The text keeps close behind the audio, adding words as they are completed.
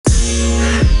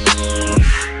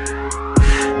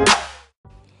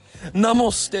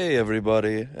Namaste,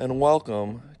 everybody, and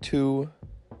welcome to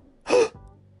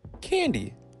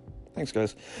Candy. Thanks,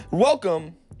 guys.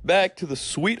 Welcome back to the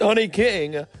Sweet Honey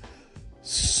King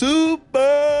Super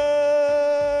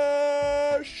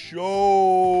Show.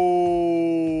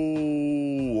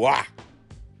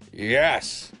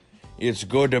 Yes, it's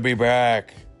good to be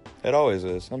back. It always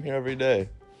is. I'm here every day.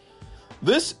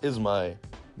 This is my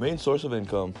main source of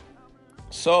income.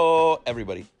 So,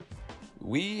 everybody,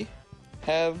 we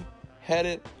have had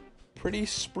it pretty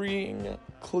spring,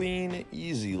 clean,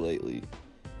 easy lately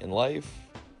in life,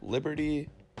 liberty,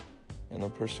 and the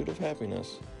pursuit of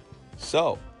happiness.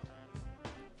 So,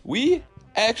 we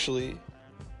actually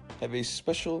have a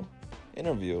special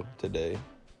interview today.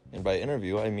 And by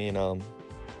interview, I mean I'll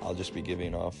just be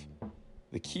giving off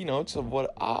the keynotes of who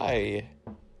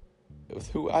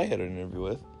I had an interview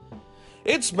with.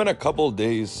 It's been a couple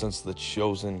days since the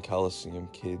Chosen Coliseum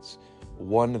kids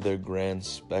won their grand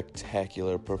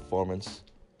spectacular performance,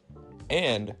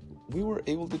 and we were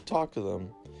able to talk to them.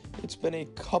 It's been a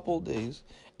couple days,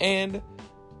 and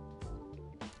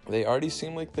they already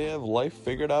seem like they have life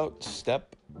figured out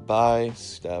step by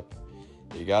step.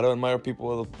 You gotta admire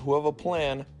people who have a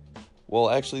plan. Well,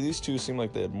 actually, these two seem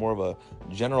like they had more of a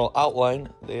general outline.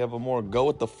 They have a more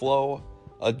go-with-the-flow,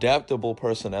 adaptable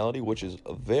personality, which is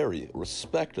very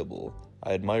respectable.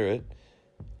 I admire it.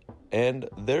 And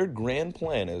their grand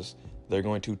plan is they're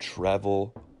going to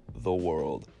travel the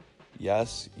world.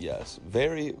 Yes.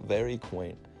 Very, very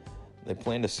quaint. They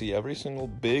plan to see every single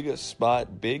big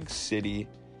spot, big city,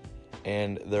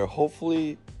 and they're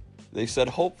hopefully they're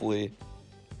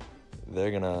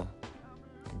gonna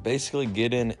basically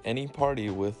get in any party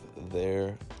with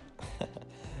their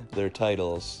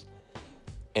titles.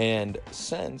 And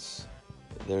since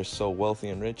they're so wealthy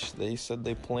and rich, they said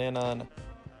they plan on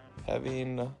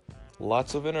having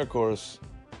lots of intercourse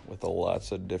with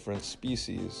lots of different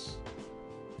species.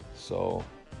 So,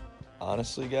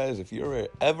 honestly, guys, if you're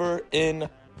ever in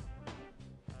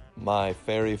my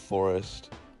fairy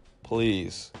forest,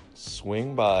 please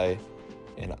swing by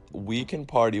and we can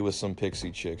party with some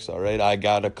pixie chicks, all right? I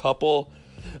got a couple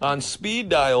on speed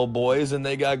dial, boys, and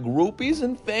they got groupies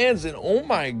and fans, and oh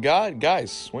my God,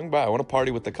 guys, swing by. I want to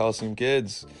party with the Coliseum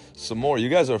kids some more. You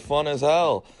guys are fun as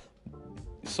hell.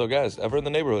 So, guys, ever in the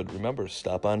neighborhood, remember,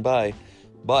 stop on by.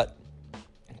 But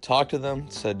talk to them,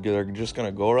 said they're just going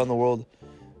to go around the world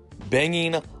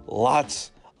banging lots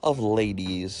of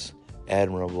ladies.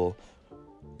 Admirable.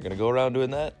 You're going to go around doing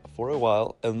that for a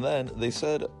while, and then they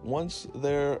said once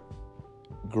their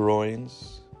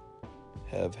groins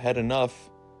have had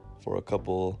enough for a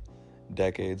couple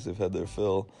decades, they've had their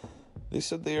fill, they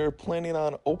said they are planning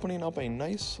on opening up a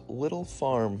nice little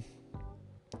farm.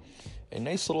 A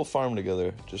nice little farm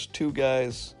together. Just two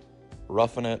guys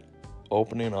roughing it,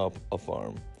 opening up a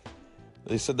farm.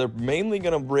 They said they're mainly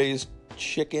going to raise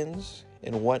chickens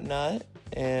and whatnot,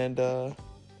 and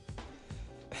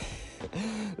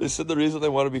they said the reason they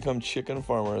want to become chicken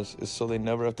farmers is so they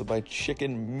never have to buy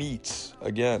chicken meats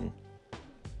again.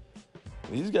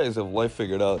 These guys have life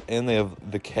figured out, and they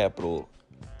have the capital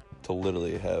to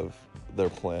literally have their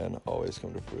plan always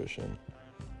come to fruition.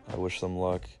 I wish them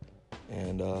luck,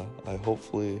 and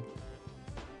hopefully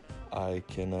I'll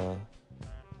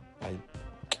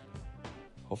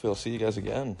see you guys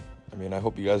again. I mean, I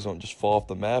hope you guys don't just fall off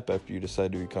the map after you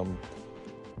decide to become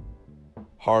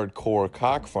hardcore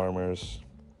cock farmers.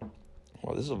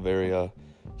 Well, this is a very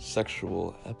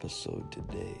sexual episode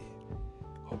today.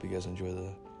 Hope you guys enjoy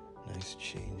the nice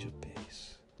change of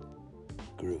pace.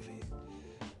 Groovy.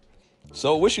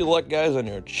 So, wish you luck, guys, on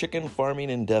your chicken farming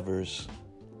endeavors.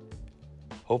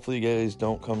 Hopefully you guys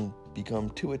don't become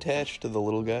too attached to the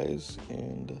little guys.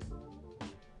 And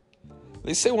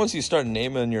they say once you start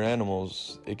naming your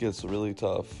animals, it gets really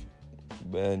tough.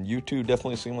 And you two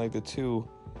definitely seem like the two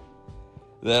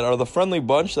that are the friendly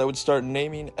bunch that would start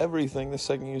naming everything the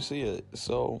second you see it.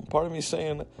 So part of me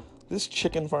saying this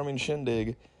chicken farming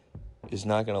shindig is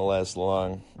not going to last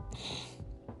long.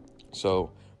 So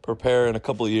prepare in a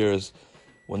couple of years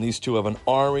when these two have an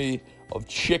army of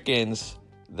chickens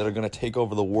that are going to take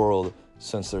over the world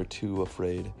since they're too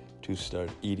afraid to start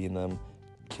eating them,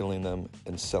 killing them,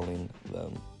 and selling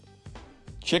them.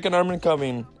 Chicken army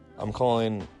coming, I'm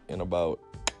calling in about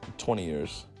 20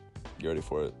 years. Get ready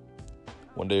for it.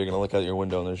 One day you're going to look out your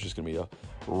window and there's just going to be a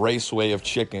raceway of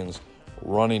chickens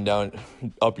running down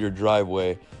up your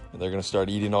driveway, and they're going to start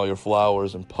eating all your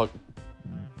flowers and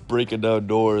breaking down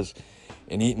doors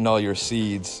and eating all your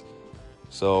seeds.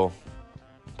 So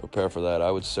prepare for that.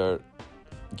 I would start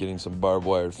getting some barbed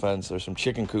wire fence or some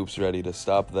chicken coops ready to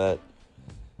stop that.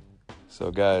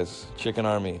 So guys, Chicken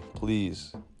Army,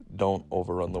 please Don't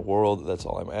overrun the world. That's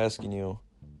all I'm asking you.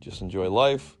 Just enjoy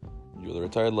life. Enjoy the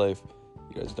retired life.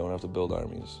 You guys don't have to build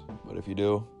armies. But if you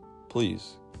do,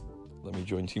 please let me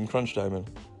join Team Crunch Diamond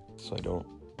so I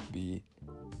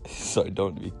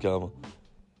don't become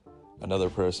another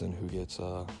person who gets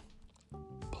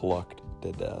plucked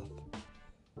to death.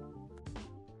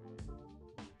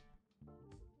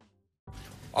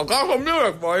 I got some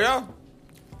music for you.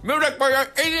 Music for your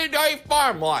 80-day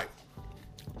farm life.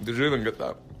 Did you even get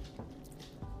that?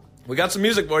 We got some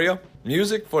music for you.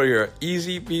 Music for your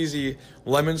easy peasy,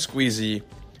 lemon squeezy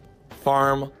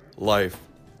farm life.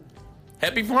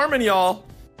 Happy farming, y'all.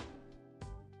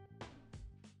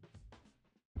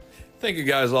 Thank you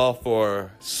guys all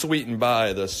for sweeting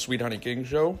by the Sweet Honey King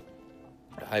Show.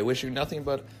 I wish you nothing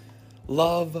but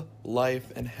love,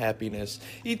 life, and happiness.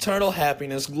 Eternal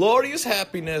happiness, glorious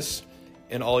happiness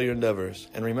in all your endeavors.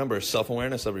 And remember,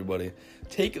 self-awareness, everybody.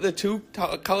 Take the two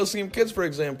Coliseum kids, for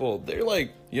example. They're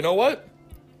like, you know what?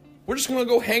 We're just going to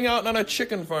go hang out on a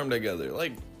chicken farm together.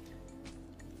 Like,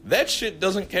 that shit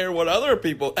doesn't care what other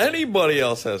people, anybody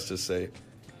else has to say.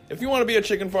 If you want to be a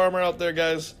chicken farmer out there,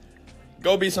 guys,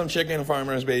 go be some chicken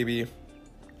farmers, baby. If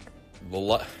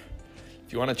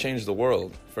you want to change the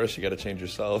world, first you got to change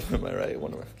yourself. Am I right?